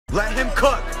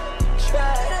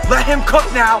Let him cook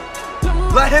now.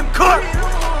 Let him cook.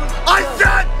 I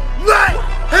said let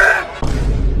him.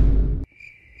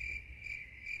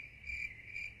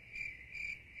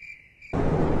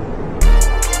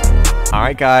 All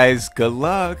right, guys. Good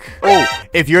luck. Oh,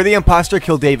 if you're the imposter,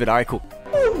 kill David. All right, cool.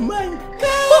 Oh my god.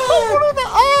 What are the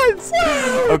odds?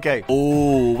 Okay.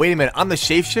 Oh, wait a minute. I'm the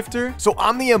shapeshifter? So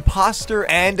I'm the imposter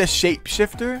and a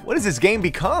shapeshifter? What does this game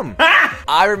become?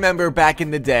 I remember back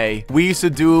in the day, we used to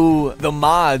do the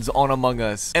mods on Among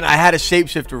Us, and I had a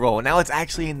shapeshifter role. Now it's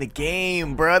actually in the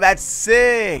game, bro. That's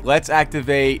sick. Let's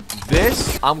activate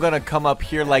this. I'm gonna come up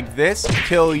here like this,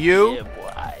 kill you. Yeah,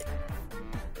 boy.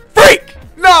 Freak!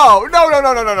 No, no, no,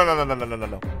 no, no, no, no, no, no, no, no, no,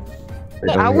 no.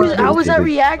 I was a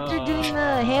reactor doing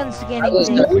the hand scanning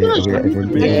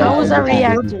thing. I was a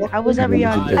reactor. I was a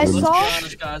reactor. I saw.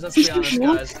 Let's be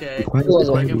honest, guys. Okay.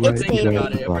 It's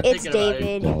David. It's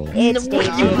David. It's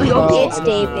David. It's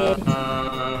David.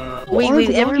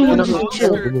 Wait, everyone just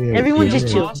chill. Everyone just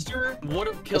chill. Would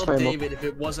have killed David if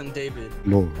it wasn't David.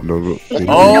 No.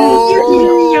 Oh!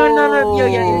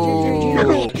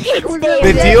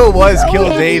 The deal was kill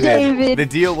David. The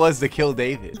deal was to kill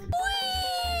David.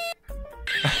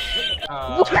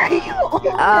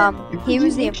 He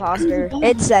was the imposter.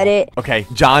 It said it. Okay,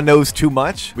 John knows too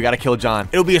much. We gotta kill John.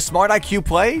 It'll be a smart IQ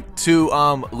play to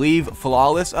leave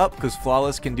Flawless up, because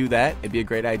Flawless can do that. It'd be a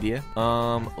great idea.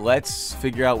 Let's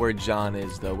figure out where John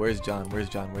is though. Where's John? Where's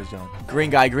John? Where's John? Green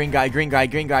guy, green guy, green guy,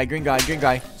 green guy, green guy, green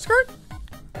guy. Skirt.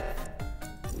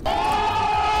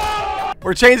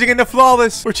 We're changing into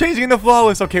Flawless. We're changing into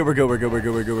Flawless. Okay, we're good. We're good. We're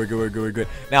good. We're good. We're good. We're good. We're good.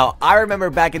 Now, I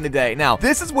remember back in the day. Now,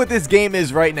 this is what this game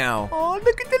is right now. Oh,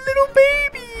 look at the little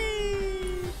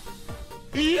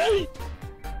baby.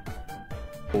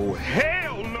 Oh,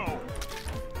 hell no.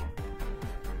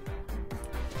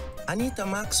 Anita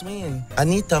Maxwin.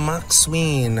 Anita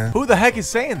Maxwin. Who the heck is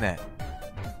saying that?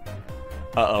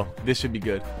 Uh-oh, this should be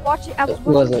good. I was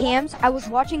watching cams. I was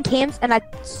watching cams, and I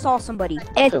saw somebody.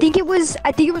 I think it was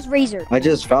Razor. I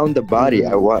just found the body.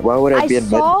 Why would I be in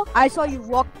I saw you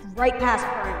walk right past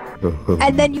Prime.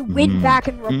 And then you went back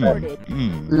and reported.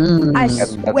 I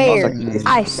swear.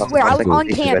 I was on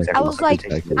cams. I was like,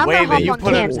 I'm gonna hop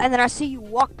on cams, and then I see you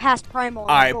walk past Primal.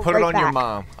 Alright, put it on your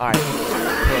mom. Alright,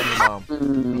 put it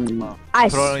on your mom. I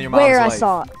swear I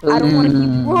saw it. I don't want to be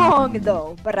wrong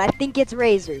though, but I think it's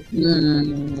Razor.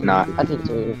 Nah.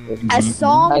 I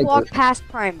saw him walk past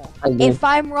Primal. If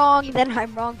I'm wrong, then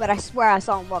I'm wrong, but I swear I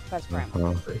saw him walk past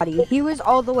Primal. He was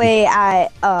all the way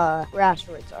at where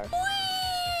asteroids are.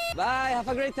 Bye. Have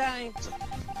a great time.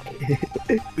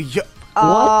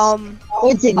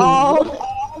 What's it mean?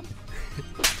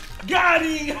 Got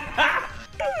him.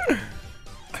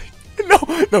 No,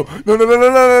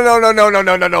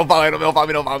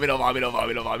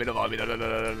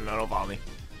 follow me.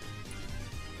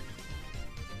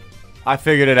 I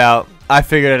figured it out.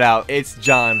 It's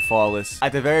John Flawless.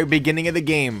 At the very beginning of the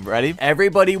game, ready?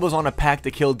 Everybody was on a pact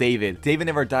to kill David. David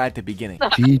never died at the beginning. Oh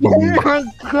my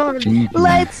god.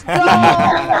 Let's go.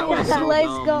 Let's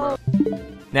go.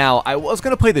 Now, I was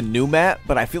going to play the new map,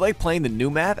 but I feel like playing the new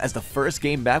map as the first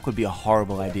game back would be a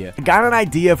horrible idea. I got an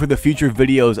idea for the future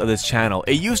videos of this channel.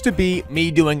 It used to be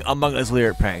me doing Among Us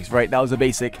lyric pranks, right? That was a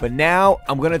basic. But now,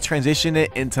 I'm going to transition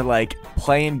it into, like,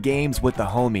 playing games with the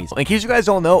homies. In case you guys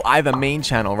don't know, I have a main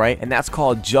channel, right? And that's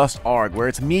called Just Arg, where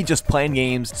it's me just playing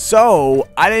games. So,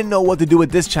 I didn't know what to do with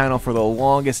this channel for the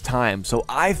longest time. So,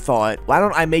 I thought, why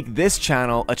don't I make this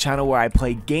channel a channel where I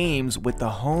play games with the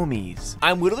homies?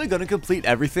 I'm literally going to complete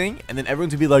everything, and then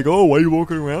everyone's gonna be like, oh, why are you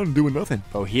walking around and doing nothing?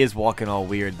 Bro, he is walking all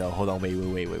weird though. Hold on, wait.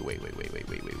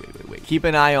 Keep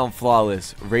an eye on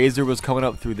Flawless. Razor was coming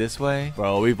up through this way.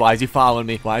 Bro, why is he following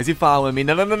me? Why is he following me?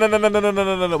 No.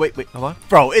 Wait, hold on.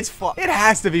 Bro, it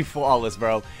has to be Flawless,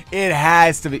 bro. It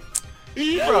has to be.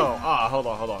 Bro, hold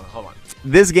on.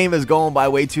 This game is going by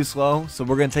way too slow, so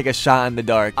we're gonna take a shot in the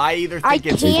dark. I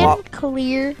can't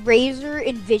clear Razor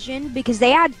and Vision because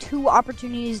they had 2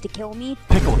 opportunities to kill me.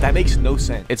 Pickle, that makes no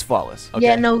sense. It's Flawless. Okay?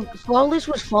 Yeah, no, Flawless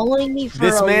was following me for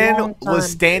this a long man time. was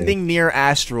standing near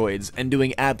asteroids and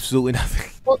doing absolutely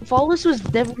nothing. Well, Flawless was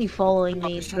definitely following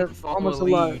me for almost a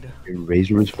lot.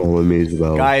 Razor was following me as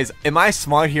well. Guys, am I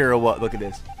smart here or what? Look at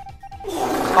this.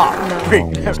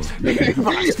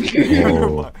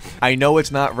 I know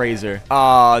it's not Razor.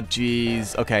 Oh,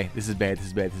 jeez. Okay, this is bad.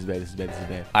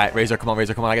 All right, Razor, come on. I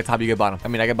get top, you get bottom.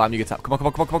 I get bottom, you get top. Come on.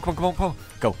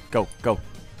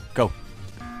 Go.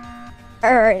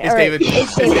 Alright, It's David.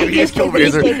 It's David. He just killed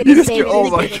It's Razor. David. He It's just killed. David. Oh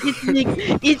my It's god.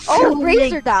 David. It's Oh,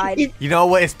 Razor died. You know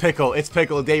what? It's Pickle. It's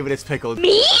Pickle. David, it's Pickle.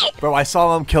 Me? Bro, I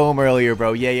saw him kill him earlier,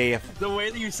 bro. Yeah. The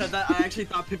way that you said that, I actually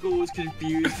thought Pickle was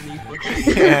confused and he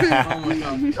fucking. Yeah. Oh my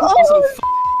god. Also, f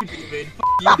you, David.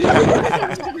 F you,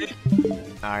 David.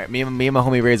 Alright, me and my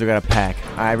homie Razor got a pack.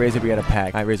 Alright, Razor, we got a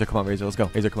pack. Alright, Razor, come on, Razor, let's go.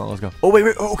 Razor, come on, let's go. Oh, wait.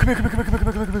 Oh, come here.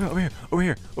 Over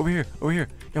here.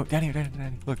 Yo, down here.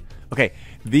 Look. Okay,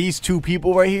 these two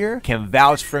people right here can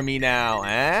vouch for me now.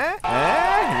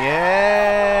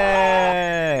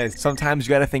 Yes. Sometimes you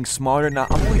gotta think smarter. Now,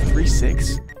 I'm only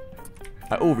 3'6".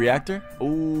 Oh, reactor?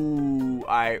 Oh,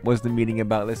 alright. What's the meeting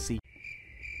about? Let's see.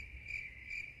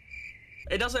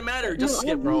 It doesn't matter. Just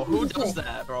skip, bro. Who does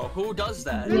that, bro? Who does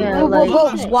that? Yeah,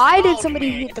 Well, why did somebody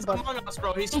hit the It's button? Among Us,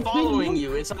 bro. He's following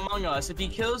you. It's Among Us. If he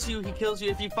kills you, he kills you.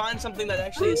 If you find something that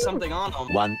actually is something on him.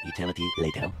 One eternity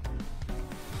later.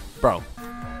 Bro.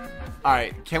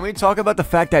 Alright, can we talk about the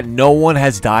fact that no one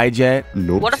has died yet?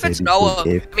 Nope. What if it's Noah?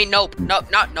 I mean, nope. No,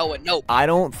 not Noah. Nope. I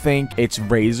don't think it's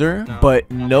Razor, No, but I don't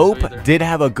think Nope so either. did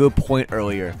have a good point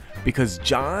earlier. Because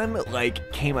John,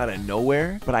 like, came out of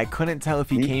nowhere, but I couldn't tell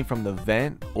if he came from the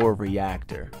vent or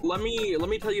reactor. Let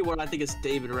me tell you what I think is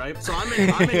David, right? So I'm in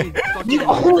fucking. You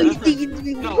always think it's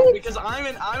me. No, because I'm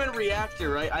in reactor,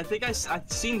 right? I think I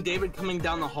seen David coming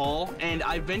down the hall, and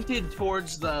I vented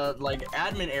towards the like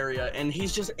admin area, and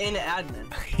he's just in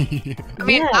admin. I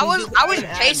mean, Yeah, I was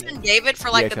an chasing admin. David for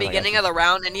like Yeah, the kinda like beginning of the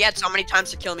round, and he had so many times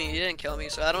to kill me. He didn't kill me,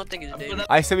 so I don't think it's David.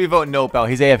 I say we vote Nope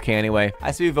out. He's AFK anyway. I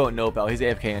say we vote Nope out. He's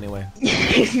AFK anyway.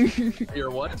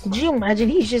 You're what? Could you imagine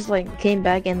he's just like came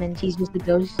back and then he's just the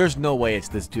ghost? There's no way it's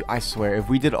this dude. I swear, if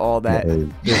we did all that, Yeah.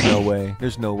 there's no way.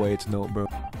 There's no way it's Nope, bro.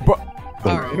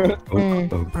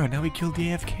 Bro, now we killed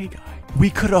the AFK guy. We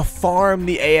could have farmed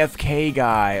the AFK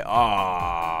guy.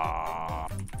 Aww.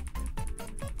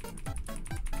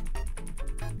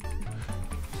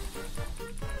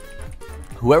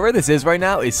 Whoever this is right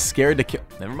now is scared to kill.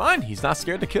 Never mind, he's not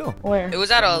scared to kill. Where? It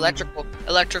was at electrical.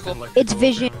 It's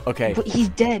Vision. Okay, But he's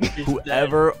dead.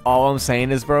 whoever, all I'm saying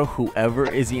is, bro, whoever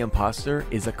is the imposter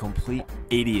is a complete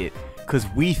idiot. Because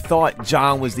we thought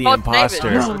John was the Oh, imposter.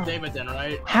 David. So David then,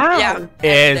 right? How? Yeah.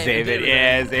 Yes, David.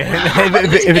 Yes,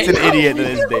 David. If it's an idiot,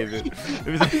 then it's David.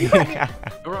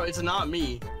 Bro, it's not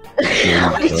me.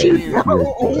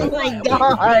 Oh my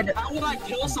god. How would I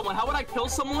kill someone? How would I kill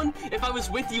someone if I was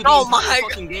with you the Oh entire my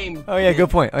fucking game? Oh yeah, good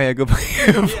point. Good point.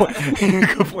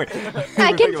 Good point.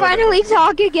 I can finally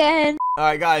talk again. All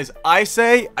right, guys. I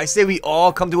say we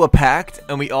all come to a pact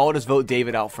and we all just vote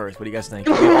David out first. What do you guys think?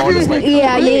 We all just like.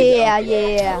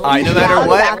 Yeah. All right, no matter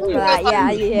what.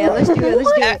 Yeah. Let's do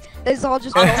it. Let's all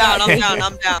just. I'm down.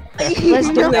 I'm down. Let's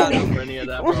do I'm it. down for any of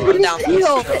that, bro. I'm down.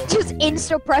 Yo, just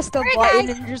insta press the button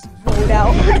and just vote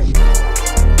out.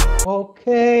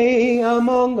 Okay,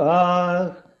 Among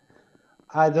Us.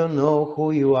 I don't know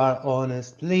who you are,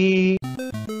 honestly.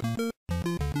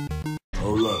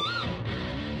 Hold up.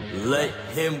 Let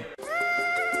him